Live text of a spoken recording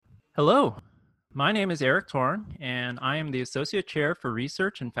Hello, my name is Eric Torn, and I am the Associate Chair for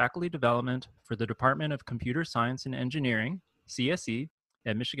Research and Faculty Development for the Department of Computer Science and Engineering, CSE,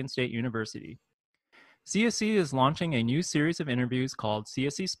 at Michigan State University. CSE is launching a new series of interviews called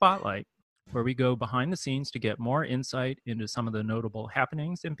CSE Spotlight, where we go behind the scenes to get more insight into some of the notable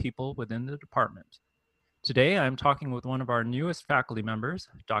happenings and people within the department. Today, I'm talking with one of our newest faculty members,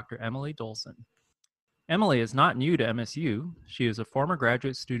 Dr. Emily Dolson. Emily is not new to MSU. She is a former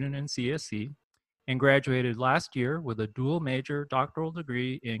graduate student in CSE and graduated last year with a dual major doctoral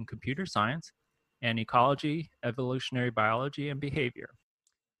degree in computer science and ecology, evolutionary biology, and behavior.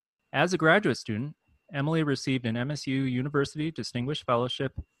 As a graduate student, Emily received an MSU University Distinguished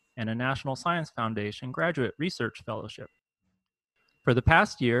Fellowship and a National Science Foundation Graduate Research Fellowship. For the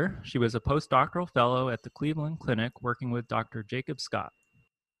past year, she was a postdoctoral fellow at the Cleveland Clinic working with Dr. Jacob Scott.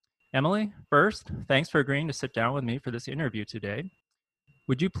 Emily, first, thanks for agreeing to sit down with me for this interview today.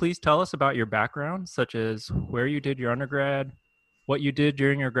 Would you please tell us about your background, such as where you did your undergrad, what you did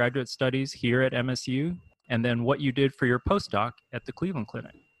during your graduate studies here at MSU, and then what you did for your postdoc at the Cleveland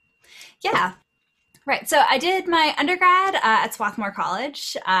Clinic? Yeah, right. So I did my undergrad at Swarthmore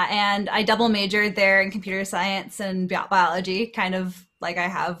College, and I double majored there in computer science and biology, kind of like I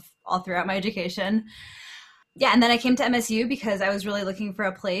have all throughout my education. Yeah, and then I came to MSU because I was really looking for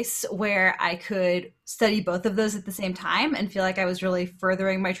a place where I could study both of those at the same time and feel like I was really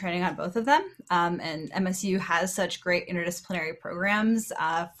furthering my training on both of them. And MSU has such great interdisciplinary programs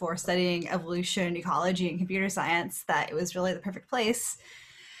for studying evolution, ecology, and computer science that it was really the perfect place.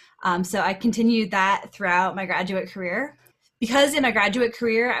 So I continued that throughout my graduate career. Because in my graduate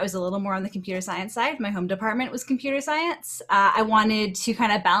career, I was a little more on the computer science side. My home department was computer science. I wanted to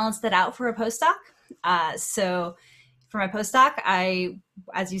kind of balance that out for a postdoc. So for my postdoc, I,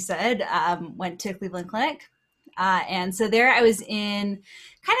 as you said, went to Cleveland Clinic. And so there I was in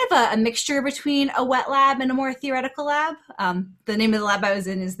kind of a mixture between a wet lab and a more theoretical lab. The name of the lab I was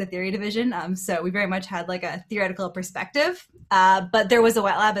in is the theory division. So we very much had like a theoretical perspective, but there was a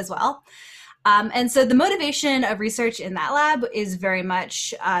wet lab as well. And so the motivation of research in that lab is very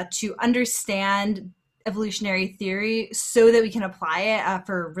much to understand evolutionary theory so that we can apply it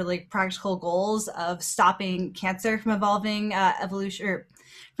for really practical goals of stopping cancer from evolving evolution or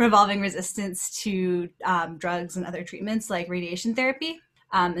from evolving resistance to drugs and other treatments like radiation therapy.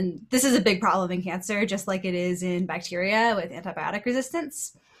 And this is a big problem in cancer, just like it is in bacteria with antibiotic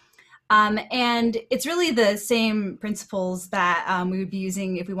resistance. And it's really the same principles that we would be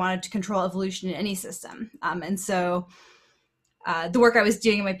using if we wanted to control evolution in any system. And so the work I was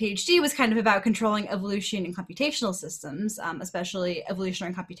doing in my PhD was kind of about controlling evolution in computational systems, especially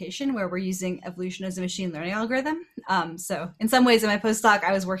evolutionary computation, where we're using evolution as a machine learning algorithm. So in some ways in my postdoc,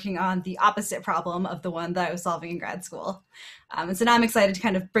 I was working on the opposite problem of the one that I was solving in grad school. And so now I'm excited to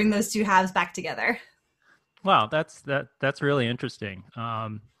kind of bring those two halves back together. Wow, that's really interesting.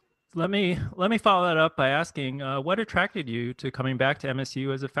 Let me follow that up by asking, what attracted you to coming back to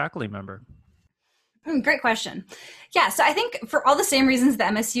MSU as a faculty member? Great question. Yeah, so I think for all the same reasons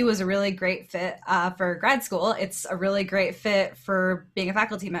that MSU was a really great fit for grad school, it's a really great fit for being a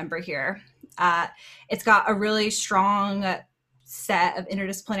faculty member here. It's got a really strong set of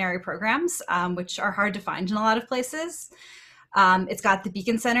interdisciplinary programs, which are hard to find in a lot of places. It's got the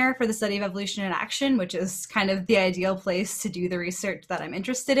Beacon Center for the Study of Evolution in Action, which is kind of the ideal place to do the research that I'm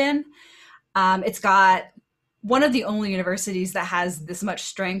interested in. It's got one of the only universities that has this much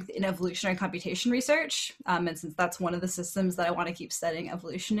strength in evolutionary computation research. And since that's one of the systems that I want to keep studying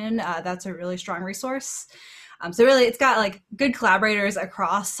evolution in, that's a really strong resource. So really, it's got like good collaborators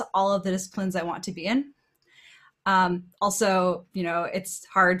across all of the disciplines I want to be in. Also, you know, it's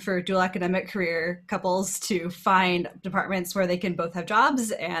hard for dual academic career couples to find departments where they can both have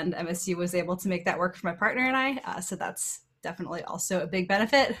jobs, and MSU was able to make that work for my partner and I. So that's definitely also a big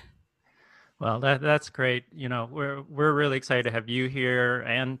benefit. Well, that's great. You know, we're really excited to have you here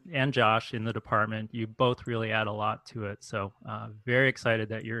and Josh in the department. You both really add a lot to it. So very excited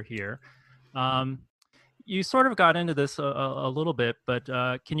that you're here. You sort of got into this a little bit, but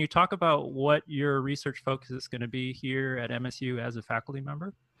can you talk about what your research focus is going to be here at MSU as a faculty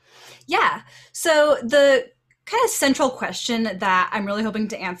member? Yeah. So the kind of central question that I'm really hoping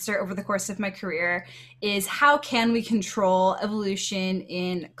to answer over the course of my career is how can we control evolution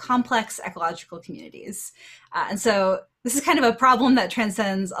in complex ecological communities? And so this is kind of a problem that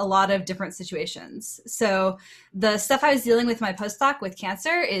transcends a lot of different situations. So the stuff I was dealing with in my postdoc with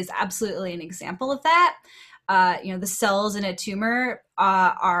cancer is absolutely an example of that. The cells in a tumor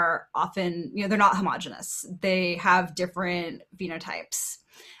are often, they're not homogeneous. They have different phenotypes.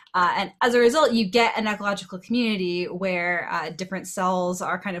 And as a result, you get an ecological community where different cells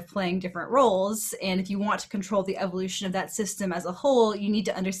are kind of playing different roles. And if you want to control the evolution of that system as a whole, you need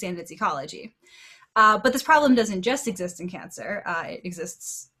to understand its ecology. But this problem doesn't just exist in cancer. It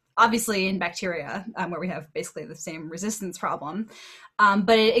exists obviously in bacteria, where we have basically the same resistance problem.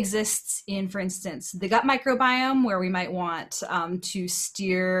 But it exists in, for instance, the gut microbiome, where we might want to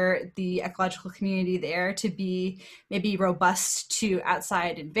steer the ecological community there to be maybe robust to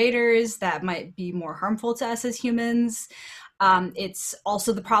outside invaders that might be more harmful to us as humans. It's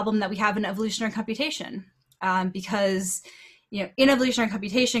also the problem that we have in evolutionary computation, because in evolutionary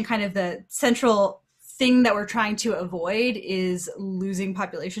computation, kind of the central thing that we're trying to avoid is losing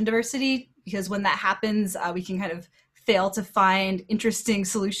population diversity, because when that happens, we can kind of fail to find interesting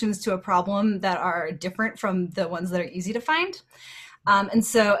solutions to a problem that are different from the ones that are easy to find. And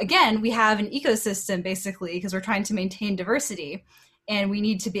so again, we have an ecosystem basically because we're trying to maintain diversity, and we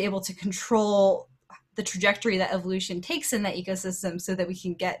need to be able to control the trajectory that evolution takes in that ecosystem so that we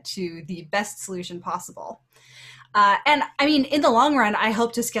can get to the best solution possible. And I mean, in the long run, I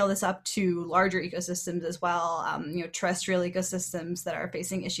hope to scale this up to larger ecosystems as well, terrestrial ecosystems that are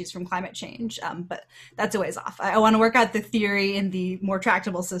facing issues from climate change. But that's a ways off. I want to work out the theory in the more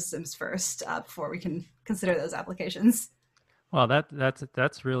tractable systems first before we can consider those applications. Well,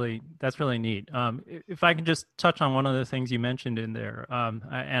 that's really neat. If I can just touch on one of the things you mentioned in there,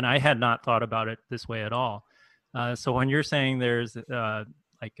 and I had not thought about it this way at all. So when you're saying there's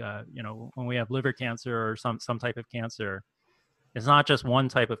when we have liver cancer or some type of cancer, it's not just one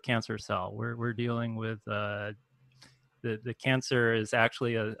type of cancer cell. We're dealing with the cancer is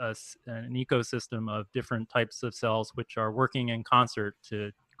actually an ecosystem of different types of cells which are working in concert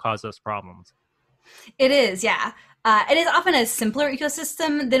to cause us problems. It is, yeah. It is often a simpler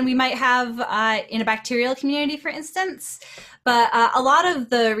ecosystem than we might have in a bacterial community, for instance. But a lot of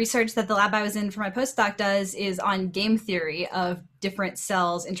the research that the lab I was in for my postdoc does is on game theory of different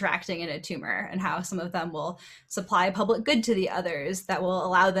cells interacting in a tumor and how some of them will supply public good to the others that will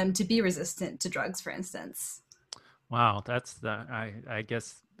allow them to be resistant to drugs, for instance. Wow, I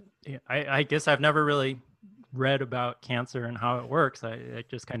guess I've never really read about cancer and how it works. I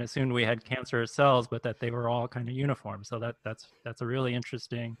just kind of assumed we had cancerous cells, but that they were all kind of uniform. So that's a really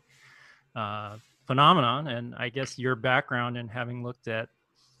interesting phenomenon. And I guess your background in having looked at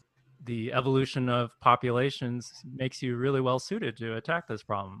the evolution of populations makes you really well suited to attack this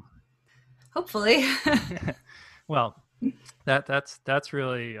problem. Hopefully. Well, that's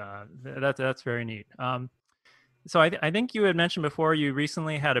really that's very neat. So I think you had mentioned before you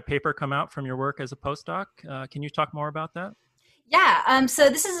recently had a paper come out from your work as a postdoc. Can you talk more about that? Yeah, so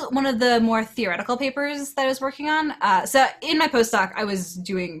this is one of the more theoretical papers that I was working on. So in my postdoc, I was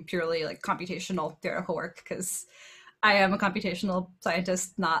doing purely like computational theoretical work because I am a computational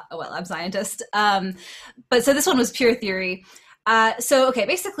scientist, not a wet lab scientist. But so this one was pure theory.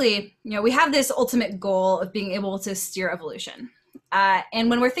 Basically, we have this ultimate goal of being able to steer evolution. And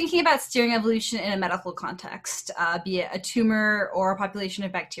when we're thinking about steering evolution in a medical context, be it a tumor or a population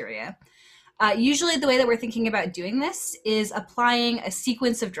of bacteria, usually the way that we're thinking about doing this is applying a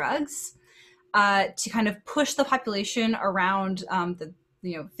sequence of drugs to kind of push the population around the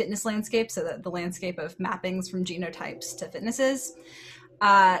fitness landscape, so the landscape of mappings from genotypes to fitnesses,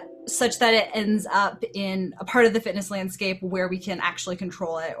 such that it ends up in a part of the fitness landscape where we can actually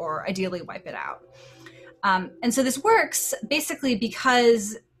control it or ideally wipe it out. And so this works basically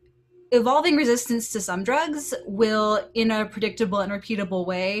because evolving resistance to some drugs will, in a predictable and repeatable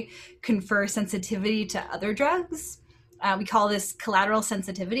way, confer sensitivity to other drugs. We call this collateral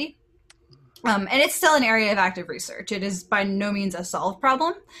sensitivity. And it's still an area of active research. It is by no means a solved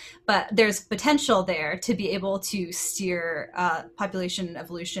problem, but there's potential there to be able to steer population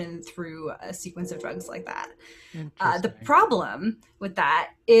evolution through a sequence of drugs like that. The problem with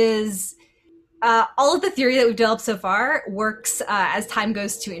that is all of the theory that we've developed so far works as time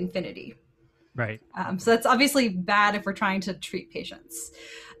goes to infinity. Right. So that's obviously bad if we're trying to treat patients.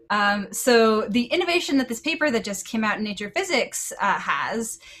 So the innovation that this paper that just came out in Nature Physics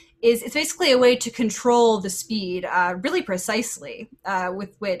has is it's basically a way to control the speed really precisely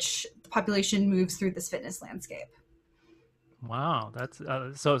with which the population moves through this fitness landscape. Wow, that's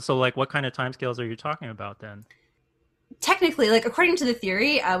so like what kind of timescales are you talking about then? Technically, like according to the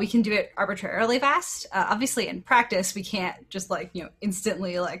theory, we can do it arbitrarily fast. Obviously, in practice, we can't just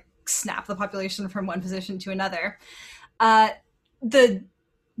instantly snap the population from one position to another. The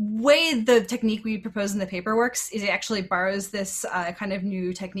way the technique we propose in the paper works is it actually borrows this kind of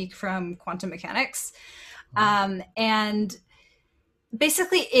new technique from quantum mechanics, and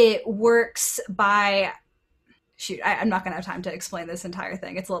basically it works by shoot, I'm not going to have time to explain this entire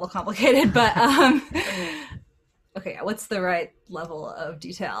thing. It's a little complicated, but okay, what's the right level of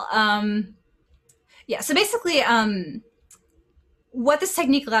detail? Yeah, so basically, what this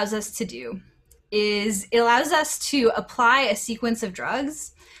technique allows us to do is it allows us to apply a sequence of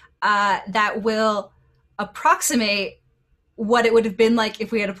drugs that will approximate what it would have been like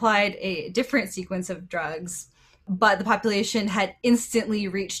if we had applied a different sequence of drugs, but the population had instantly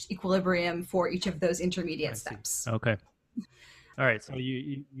reached equilibrium for each of those intermediate steps. Okay. All right. So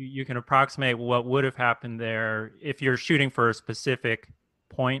you can approximate what would have happened there if you're shooting for a specific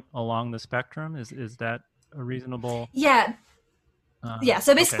point along the spectrum. Is that a reasonable? Yeah. Yeah.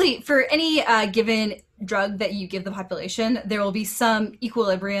 So basically, okay, for any given drug that you give the population, there will be some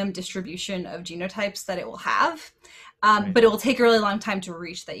equilibrium distribution of genotypes that it will have, right, but it will take a really long time to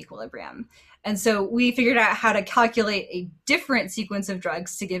reach that equilibrium. And so we figured out how to calculate a different sequence of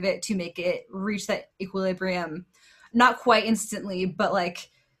drugs to give it to make it reach that equilibrium, not quite instantly, but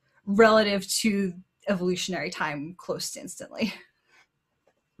like relative to evolutionary time, close to instantly.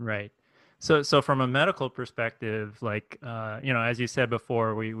 Right. So from a medical perspective, like, as you said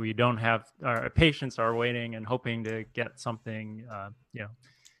before, we don't have, our patients are waiting and hoping to get something,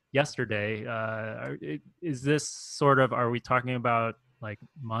 yesterday. Is this sort of, are we talking about like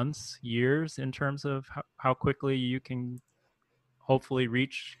months, years in terms of how quickly you can hopefully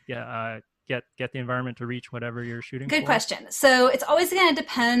reach, get the environment to reach whatever you're shooting for? Good question. So it's always going to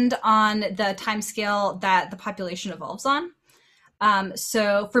depend on the time scale that the population evolves on.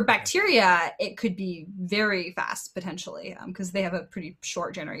 So for bacteria, it could be very fast potentially because they have a pretty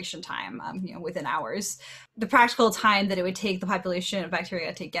short generation time, within hours. The practical time that it would take the population of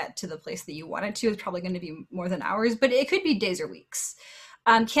bacteria to get to the place that you want it to is probably going to be more than hours, but it could be days or weeks.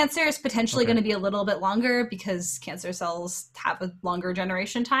 Cancer is potentially going to be a little bit longer because cancer cells have a longer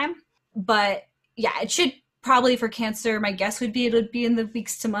generation time. But yeah, it should probably, for cancer, my guess would be it would be in the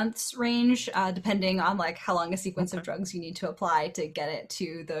weeks to months range, depending on like how long a sequence of drugs you need to apply to get it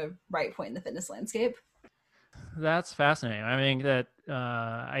to the right point in the fitness landscape. That's fascinating. I mean, that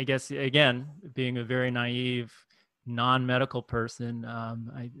I guess, again, being a very naive, non-medical person,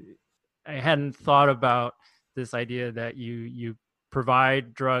 I hadn't thought about this idea that you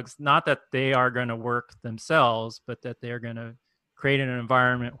provide drugs, not that they are going to work themselves, but that they're going to create an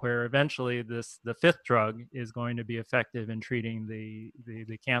environment where eventually the fifth drug is going to be effective in treating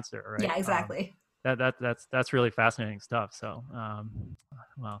the cancer, right? Yeah, exactly. That's really fascinating stuff. So,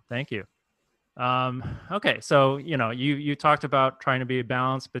 well, thank you. Okay, so you talked about trying to be a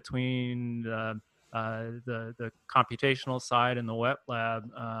balance between the computational side and the wet lab.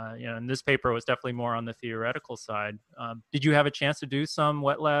 And this paper was definitely more on the theoretical side. Did you have a chance to do some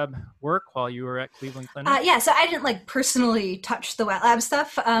wet lab work while you were at Cleveland Clinic? Yeah, so I didn't personally touch the wet lab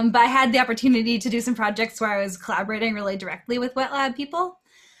stuff, but I had the opportunity to do some projects where I was collaborating really directly with wet lab people.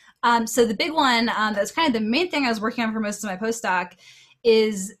 So the big one that was kind of the main thing I was working on for most of my postdoc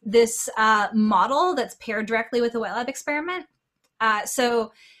is this model that's paired directly with a wet lab experiment.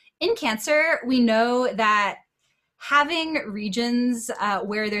 So in cancer, we know that having regions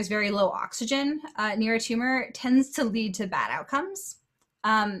where there's very low oxygen near a tumor tends to lead to bad outcomes.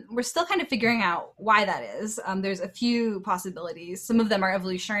 We're still kind of figuring out why that is. There's a few possibilities. Some of them are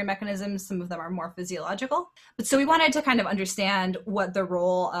evolutionary mechanisms, some of them are more physiological. But so we wanted to kind of understand what the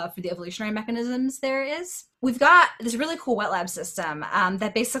role for the evolutionary mechanisms there is. We've got this really cool wet lab system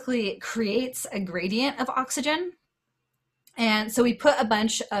that basically creates a gradient of oxygen. And so we put a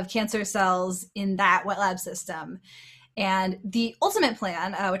bunch of cancer cells in that wet lab system. And the ultimate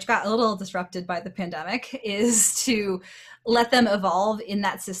plan, which got a little disrupted by the pandemic, is to let them evolve in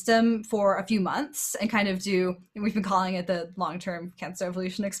that system for a few months and kind of do, we've been calling it the long-term cancer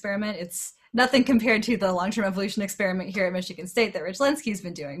evolution experiment. It's nothing compared to the long-term evolution experiment here at Michigan State that Rich Lenski's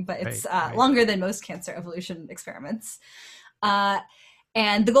been doing, but it's right. Longer than most cancer evolution experiments.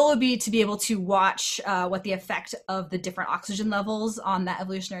 And the goal would be to be able to watch what the effect of the different oxygen levels on that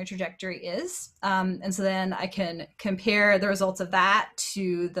evolutionary trajectory is. And so then I can compare the results of that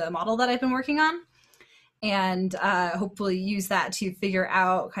to the model that I've been working on and hopefully use that to figure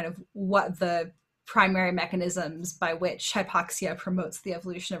out kind of what the primary mechanisms by which hypoxia promotes the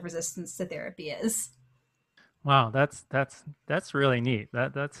evolution of resistance to therapy is. Wow, that's really neat.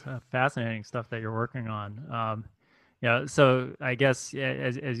 That's fascinating stuff that you're working on. Yeah, so I guess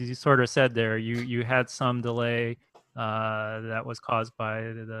as you sort of said there, you had some delay that was caused by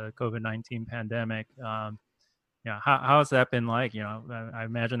the COVID-19 pandemic. How has that been like? I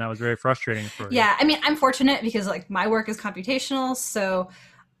imagine that was very frustrating for you. Yeah, I mean, I'm fortunate because my work is computational, so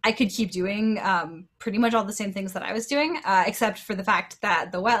I could keep doing pretty much all the same things that I was doing, except for the fact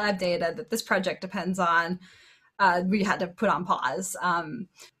that the wet lab data that this project depends on we had to put on pause.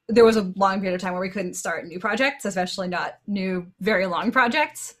 There was a long period of time where we couldn't start new projects, especially not new, very long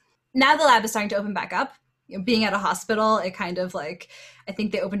projects. Now the lab is starting to open back up. Being at a hospital, it kind of like, I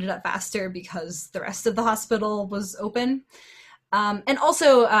think they opened it up faster because the rest of the hospital was open. And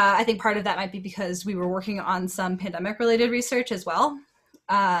also, I think part of that might be because we were working on some pandemic-related research as well.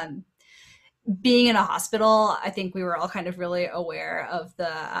 Being in a hospital, I think we were all kind of really aware of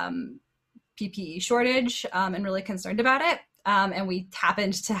the PPE shortage and really concerned about it. And we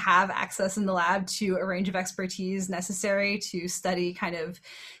happened to have access in the lab to a range of expertise necessary to study kind of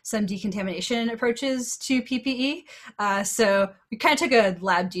some decontamination approaches to PPE. So we kind of took a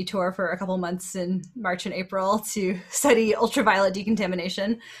lab detour for a couple months in March and April to study ultraviolet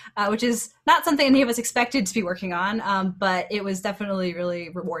decontamination, which is not something any of us expected to be working on, but it was definitely really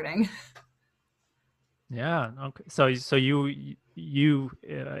rewarding. Yeah. Okay. So you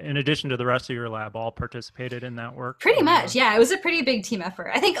in addition to the rest of your lab, all participated in that work? Pretty much, yeah. It was a pretty big team effort.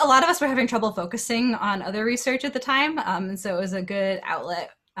 I think a lot of us were having trouble focusing on other research at the time, and so it was a good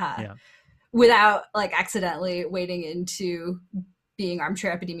outlet without like accidentally wading into being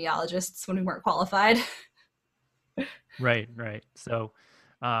armchair epidemiologists when we weren't qualified. Right. So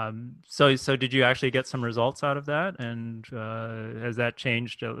did you actually get some results out of that? And has that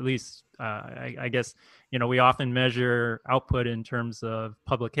changed at least? I guess, we often measure output in terms of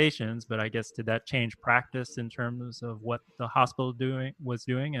publications, but I guess did that change practice in terms of what the hospital was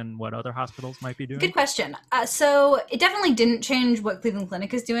doing and what other hospitals might be doing? Good question. So it definitely didn't change what Cleveland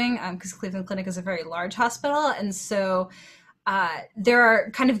Clinic is doing because Cleveland Clinic is a very large hospital. And so there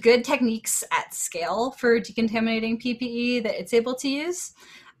are kind of good techniques at scale for decontaminating PPE that it's able to use.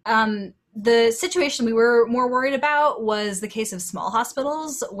 The situation we were more worried about was the case of small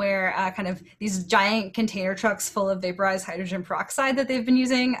hospitals where kind of these giant container trucks full of vaporized hydrogen peroxide that they've been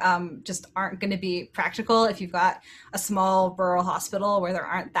using just aren't going to be practical if you've got a small rural hospital where there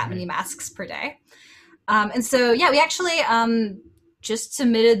aren't that many masks per day. And so, we actually just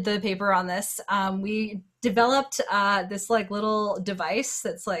submitted the paper on this. We developed this like little device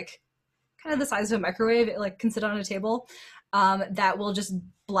that's like kind of the size of a microwave. It like can sit on a table that will just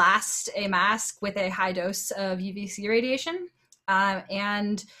blast a mask with a high dose of UVC radiation.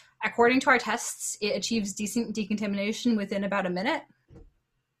 And according to our tests, it achieves decent decontamination within about a minute.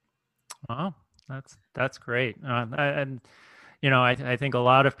 Wow, that's great. I think a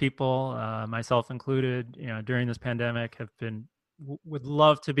lot of people, myself included, during this pandemic would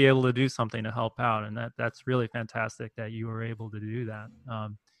love to be able to do something to help out. And that's really fantastic that you were able to do that.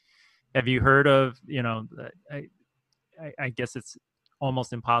 Have you heard of, I guess it's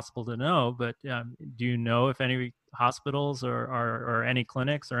almost impossible to know, but do you know if any hospitals or any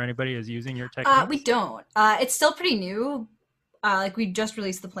clinics or anybody is using your techniques? We don't. It's still pretty new. Like we just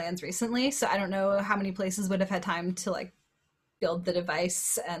released the plans recently, so I don't know how many places would have had time to like build the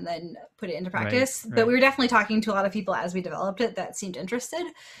device and then put it into practice. Right. But we were definitely talking to a lot of people as we developed it that seemed interested.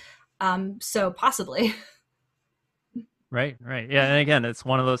 So possibly. Right. Yeah. And again, it's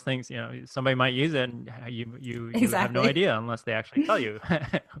one of those things, somebody might use it and you exactly. have no idea unless they actually tell you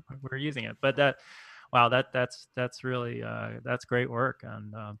we're using it. But that's really, that's great work.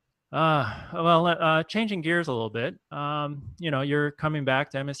 And, changing gears a little bit, you're coming back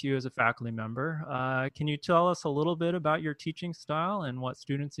to MSU as a faculty member. Can you tell us a little bit about your teaching style and what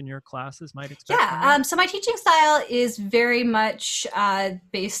students in your classes might expect? Yeah, so my teaching style is very much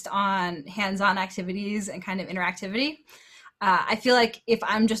based on hands-on activities and kind of interactivity. I feel like if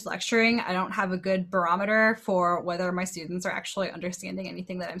I'm just lecturing, I don't have a good barometer for whether my students are actually understanding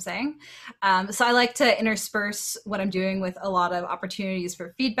anything that I'm saying. So I like to intersperse what I'm doing with a lot of opportunities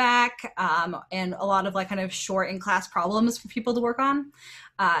for feedback and a lot of like kind of short in-class problems for people to work on.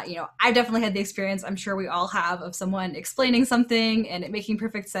 I've definitely had the experience, I'm sure we all have, of someone explaining something and it making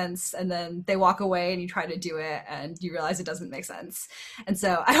perfect sense, and then they walk away and you try to do it and you realize it doesn't make sense. And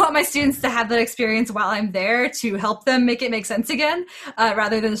so I want my students to have that experience while I'm there to help them make it make sense again,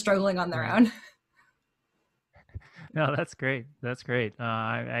 rather than struggling on their own. No, that's great. That's great.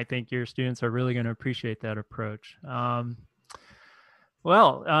 I think your students are really going to appreciate that approach.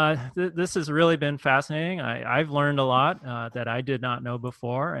 This has really been fascinating. I've learned a lot that I did not know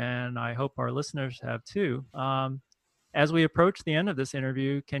before, and I hope our listeners have too. As we approach the end of this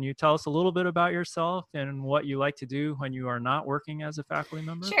interview, can you tell us a little bit about yourself and what you like to do when you are not working as a faculty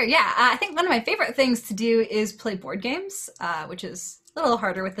member? Sure, yeah. I think one of my favorite things to do is play board games, which is a little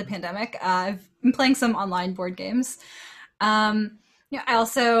harder with the pandemic. I've been playing some online board games. I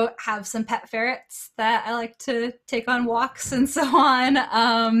also have some pet ferrets that I like to take on walks and so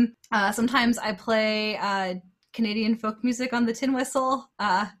on. Sometimes I play Canadian folk music on the tin whistle.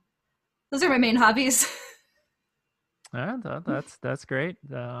 Those are my main hobbies. Yeah, that's great.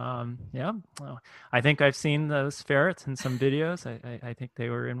 Yeah, well, I think I've seen those ferrets in some videos. I think they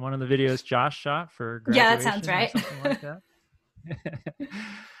were in one of the videos Josh shot for Yeah, that sounds graduation or right. something like that.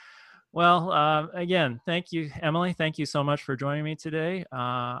 Well, again, thank you, Emily. Thank you so much for joining me today.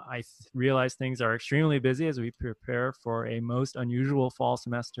 Realize things are extremely busy as we prepare for a most unusual fall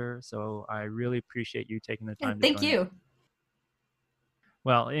semester. So I really appreciate you taking the Yeah, time to thank join me. you.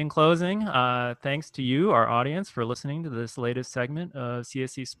 Well, in closing, thanks to you, our audience, for listening to this latest segment of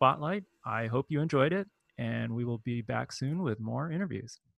CSE Spotlight. I hope you enjoyed it, and we will be back soon with more interviews.